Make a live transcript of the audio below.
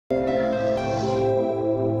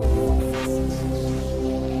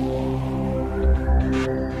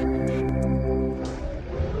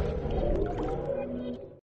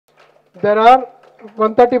There are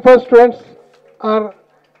 134 students are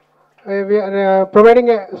we are providing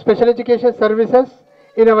special education services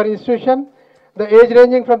in our institution. The age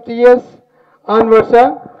ranging from 3 years onwards,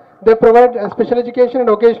 they provide special education and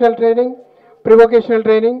vocational training, pre-vocational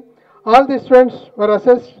training. All these students were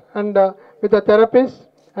assessed and with a therapist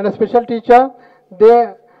and a special teacher,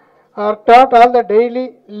 they are taught all the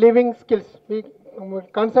daily living skills. We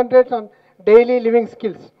concentrate on daily living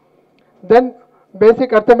skills. Then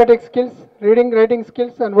basic arithmetic skills, reading, writing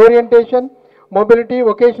skills, and orientation, mobility,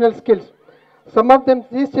 vocational skills. Some of them,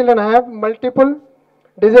 these children have multiple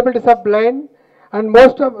disabilities of blind, and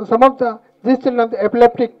these children have the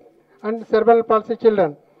epileptic and cerebral palsy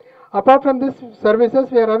children. Apart from these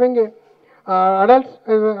services, we are having adults,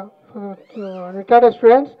 retired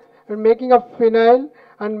students, and making of phenyl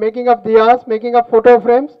and making of diyas, making of photo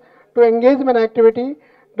frames to engage them in activity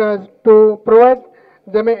to provide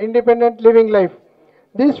them an independent living life.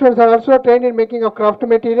 These students are also trained in making of craft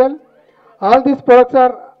material. All these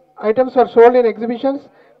items are sold in exhibitions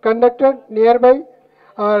conducted nearby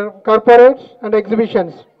corporates and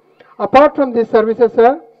exhibitions. Apart from these services,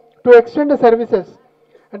 sir, to extend the services,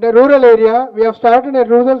 in the rural area, we have started a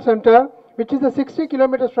rural center which is 60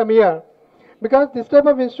 kilometers from here, because this type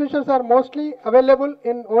of institutions are mostly available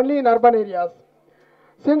only in urban areas.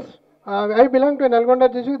 Since I belong to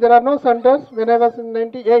Nalgonda district, there are no centers when I was in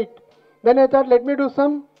 98. Then I thought, let me do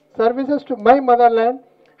some services to my motherland,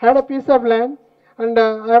 had a piece of land, and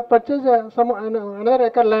I have purchased another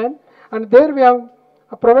acre land, and there we are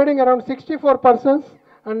providing around 64 persons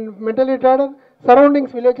and mentally retarded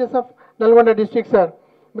surroundings villages of Nalgonda district, sir.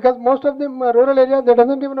 Because most of them rural areas, they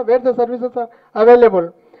doesn't even know where the services are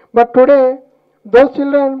available. But today, those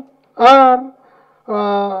children are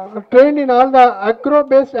trained in all the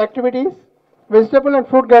agro-based activities, vegetable and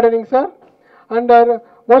fruit gardening, sir. And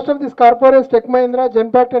most of these corporates, Tech Mahindra,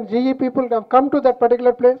 Genpact and GE people have come to that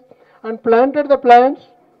particular place and planted the plants,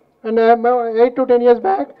 and 8 to 10 years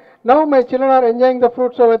back. Now my children are enjoying the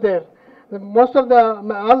fruits over there.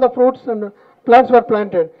 All the fruits and plants were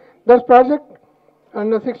planted. This project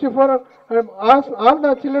and 64, all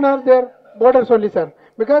the children are there boarders only, sir.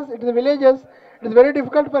 Because it is villages, it is very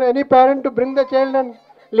difficult for any parent to bring the child and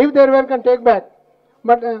leave their work and take back.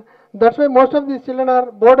 But that's why most of these children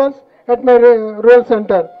are boarders at my rural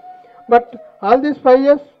center. But all these 5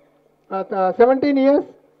 years, 17 years,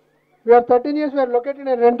 we are 13 years, we are located in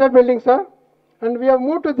a rented building, sir. And we have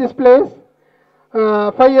moved to this place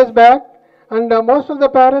 5 years back. And most of the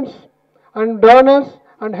parents and donors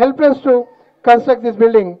and helped us to construct this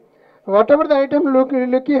building. Whatever the item look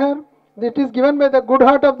here, it is given by the good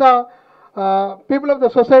heart of the people of the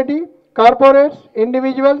society, corporates,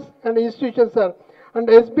 individuals and institutions, sir. And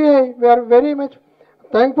SBI, we are very much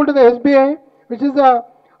thankful to the SBI, which is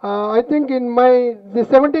I think in the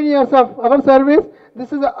 17 years of our service,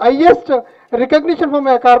 this is the highest recognition from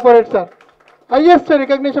a corporate, sir. Highest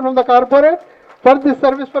recognition from the corporate for this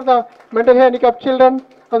service for the mentally handicapped children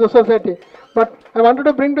of the society. But I wanted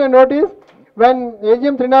to bring to a notice, when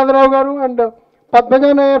AGM Trinadha Rao Garu and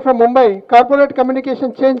Padmaja Nair from Mumbai, corporate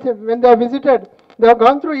communication change, when they have visited, they have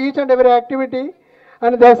gone through each and every activity,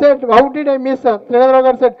 and they said, how did I miss, Trinadha Rao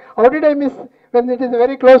Garu said, how did I miss when it is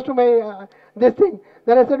very close to my, this thing.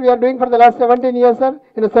 Then I said, we are doing for the last 17 years, sir,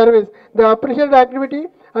 in a service. They appreciated the activity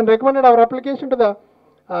and recommended our application to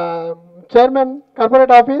the chairman, corporate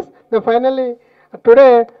office. They finally,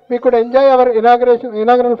 today, we could enjoy our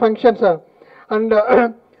inaugural function, sir. And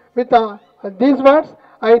with these words,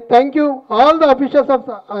 I thank you, all the officials of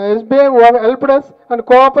SBI who have helped us and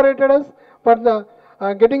cooperated us for the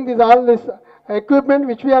getting all this equipment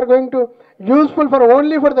which we are going to useful for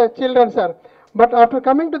only for the children, sir. But after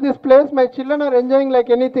coming to this place, my children are enjoying like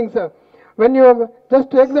anything, sir. When you just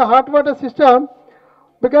take the hot water system,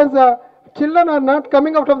 because children are not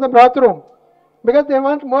coming out of the bathroom, because they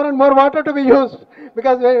want more and more water to be used.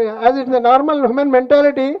 Because as it's a normal human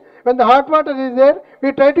mentality, when the hot water is there,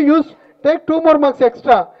 we try to take 2 more mugs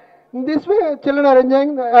extra. In this way, children are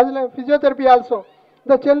enjoying as like physiotherapy also.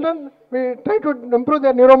 The children, we try to improve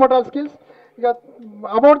their neuromotor skills.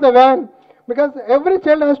 About the van, because every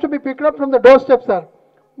child has to be picked up from the doorstep, sir.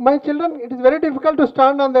 My children, it is very difficult to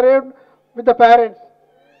stand on the road with the parents,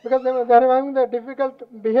 because they are having the difficult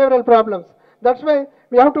behavioral problems. That's why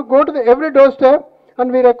we have to go to every doorstep,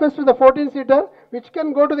 and we request to the 14-seater, which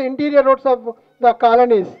can go to the interior roads of the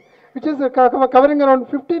colonies, which is covering around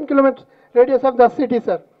 15 kilometers radius of the city,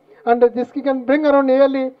 sir. And this can bring around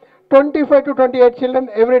nearly 25 to 28 children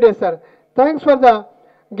every day, sir. Thanks for the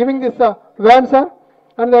giving this van, sir.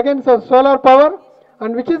 And again, sir, solar power,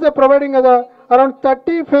 and which is providing around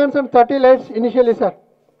 30 fans and 30 lights initially, sir.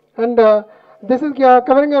 And this is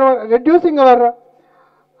covering reducing our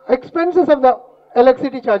expenses of the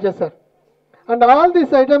electricity charges, sir. And all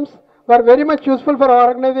these items were very much useful for our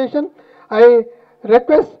organization. I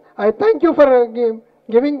thank you for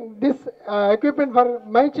giving this equipment for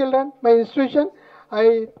my children, my institution.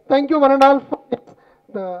 I thank you one and all for this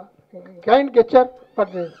kind gesture for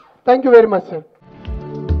this. Thank you very much, sir.